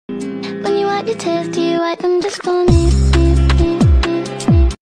You taste, you write them just for me.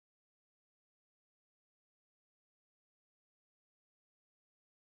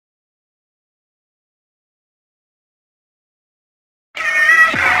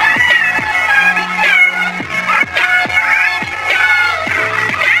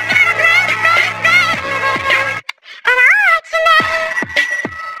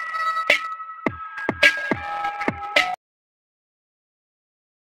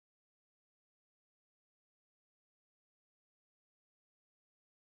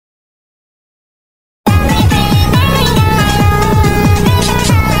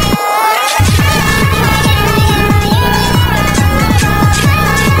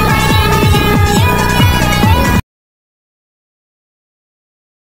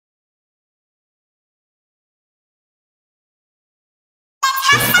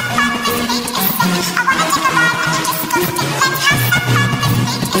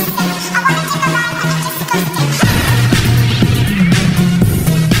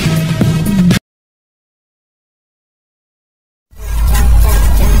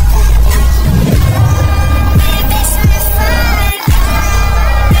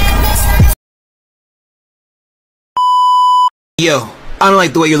 Yo, I don't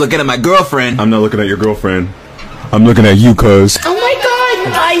like the way you're looking at my girlfriend. I'm not looking at your girlfriend. I'm looking at you, cuz. Oh my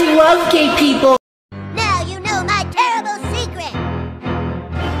god, I love gay people. Now you know my terrible secret.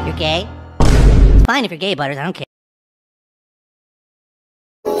 You're gay? It's fine if you're gay, Butters, I don't care.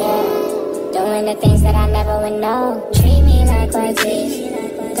 Doing the things that I never would know. Treat me like royalty.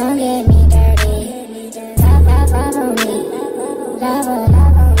 Don't get me dirty. Love on me. Love on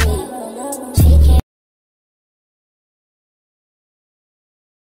me. She can't.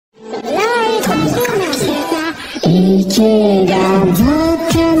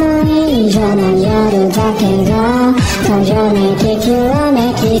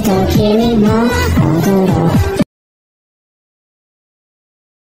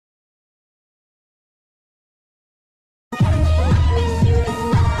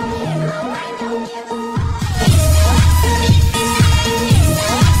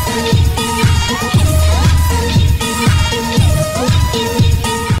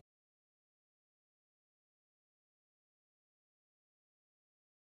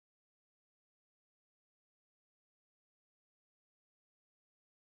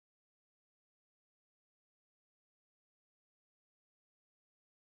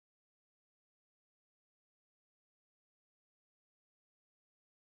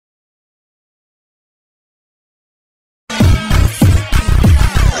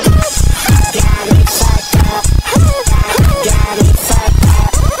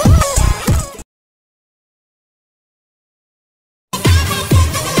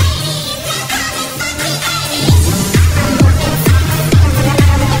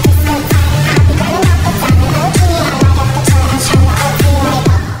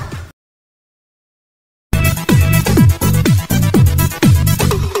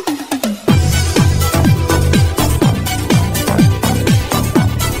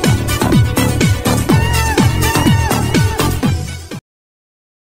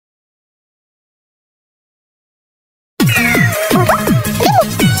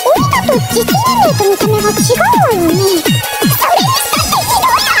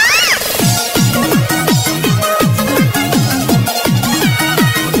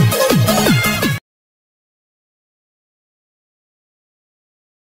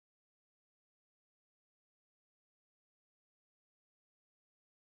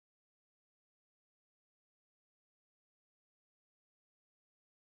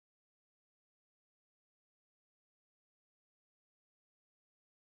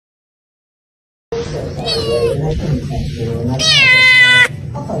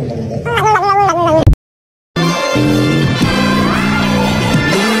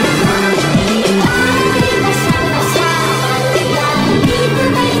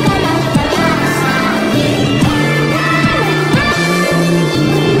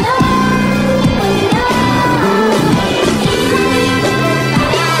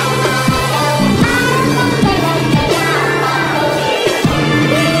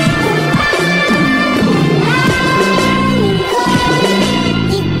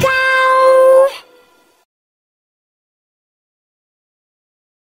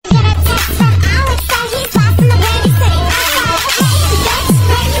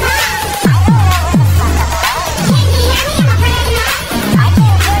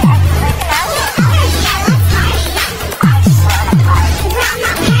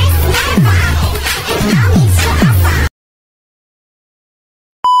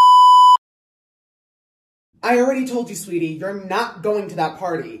 I already told you, sweetie, you're not going to that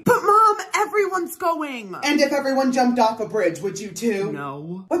party. But Mom, every everyone's going. And if everyone jumped off a bridge, would you too?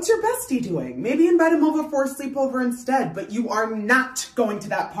 No. What's your bestie doing? Maybe invite him over for a sleepover instead, but you are not going to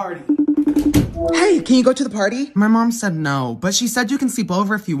that party. Hey, can you go to the party? My mom said no, but she said you can sleep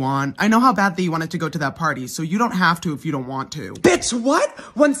over if you want. I know how badly you wanted to go to that party, so you don't have to if you don't want to. Bitch, what?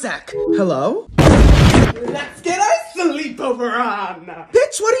 One sec. Hello? Let's get our sleepover on!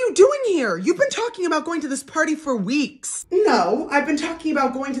 Bitch, what are you doing here? You've been talking about going to this party for weeks. No, I've been talking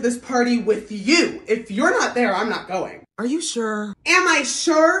about going to this party with you. If you're not there, I'm not going. Are you sure? Am I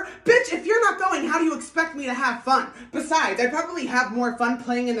sure? Bitch, if you're not going, how do you expect me to have fun? Besides, I'd probably have more fun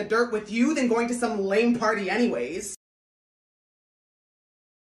playing in the dirt with you than going to some lame party anyways.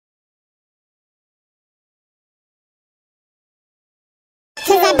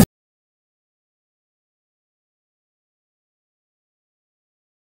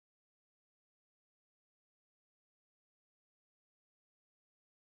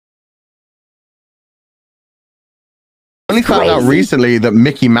 I only found out recently that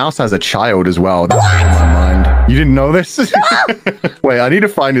Mickey Mouse has a child as well. That's in my mind. You didn't know this? Wait, I need to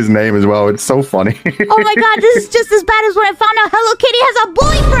find his name as well. It's so funny. Oh my god, this is just as bad as when I found out Hello Kitty has a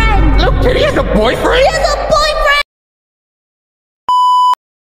boyfriend! Hello Kitty has a boyfriend? He has a boyfriend!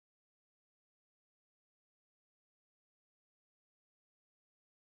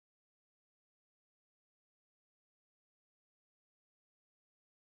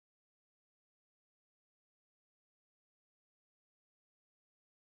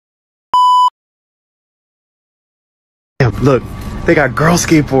 Look, they got girl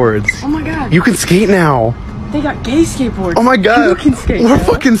skateboards. Oh my god. You can skate now. They got gay skateboards. Oh my god. You can skate. We're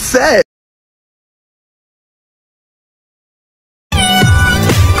fucking set.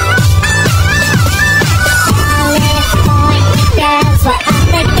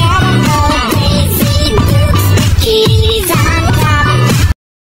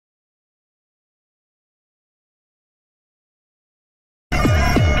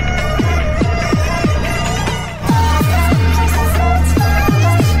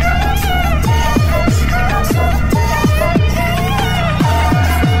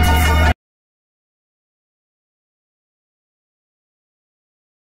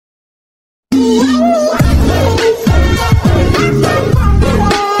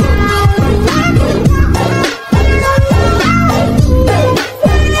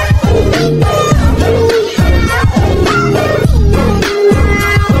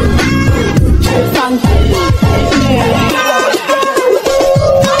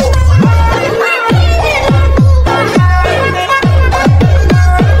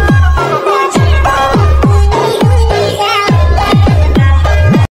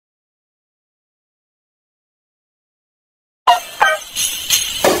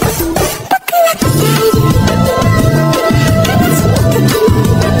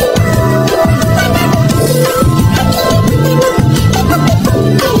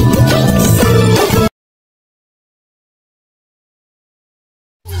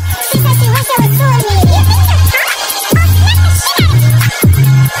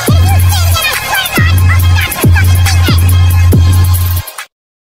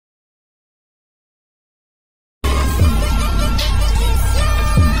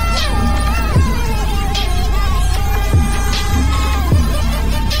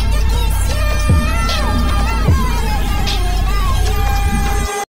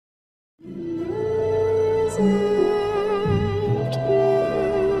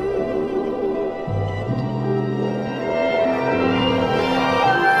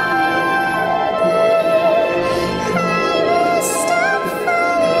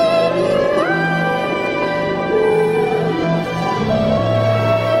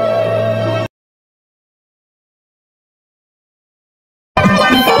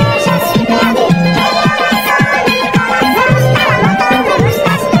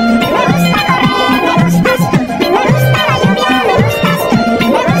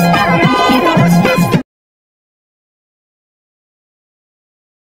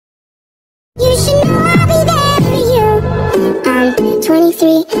 You should know I'll be there for you. I'm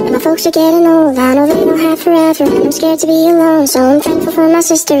 23 and my folks are getting old. I know they don't have forever and I'm scared to be alone. So I'm thankful for my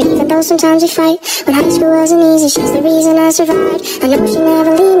sister, even though sometimes we fight. When high school wasn't easy, she's the reason I survived. I know she'll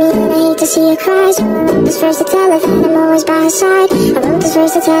never leave me and I hate to see her cry. So I wrote this verse to tell her that I'm always by her side. I wrote this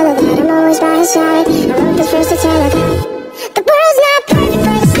verse to tell her that I'm always by her side. I wrote this verse to tell her that